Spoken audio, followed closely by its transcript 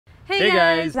Hey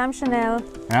guys, I'm Sheneller.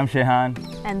 and I'm Shehan.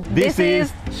 And This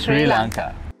is Sri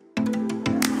Lanka.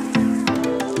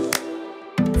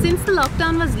 Since the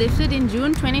lockdown was lifted in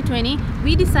June 2020,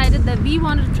 we decided that we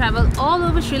wanted to travel all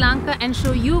over Sri Lanka and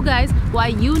show you guys why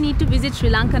you need to visit Sri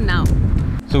Lanka now.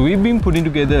 So we've been putting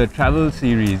together a travel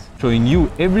series showing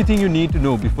you everything you need to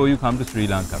know before you come to Sri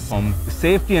Lanka, from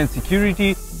safety and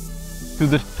security to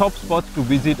the top spots to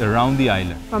visit around the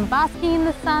island. From basking in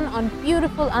the sun on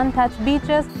beautiful untouched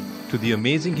beaches, To the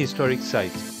amazing historic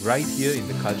sites right here in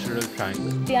the cultural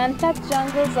triangle. the untouched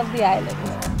jungles of the island.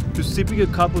 To sipping a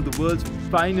cup of the world's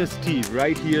finest tea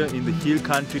right here in the hill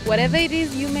country. Whatever it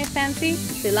is you may fancy,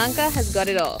 Sri Lanka has got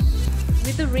it all.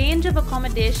 With a range of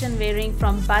accommodation varying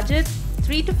from budget,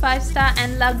 3 to 5 star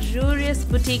and luxurious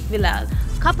boutique villas,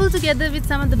 coupled together with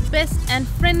some of the best and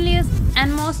friendliest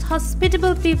and most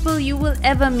hospitable people you will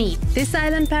ever meet. This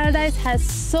island paradise has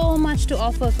so much to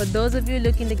offer for those of you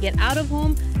looking to get out of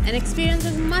home and experience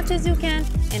as much as you can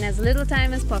in as little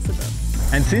time as possible.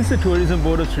 And since the Tourism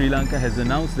Board of Sri Lanka has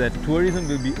announced that tourism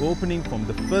will be opening from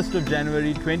the 1st of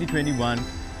January 2021,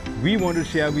 we want to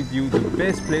share with you the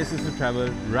best places to travel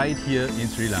right here in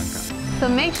Sri Lanka. So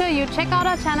make sure you check out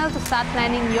our channel to start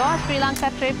planning your Sri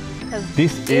Lanka trip, because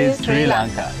This is Sri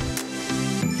Lanka.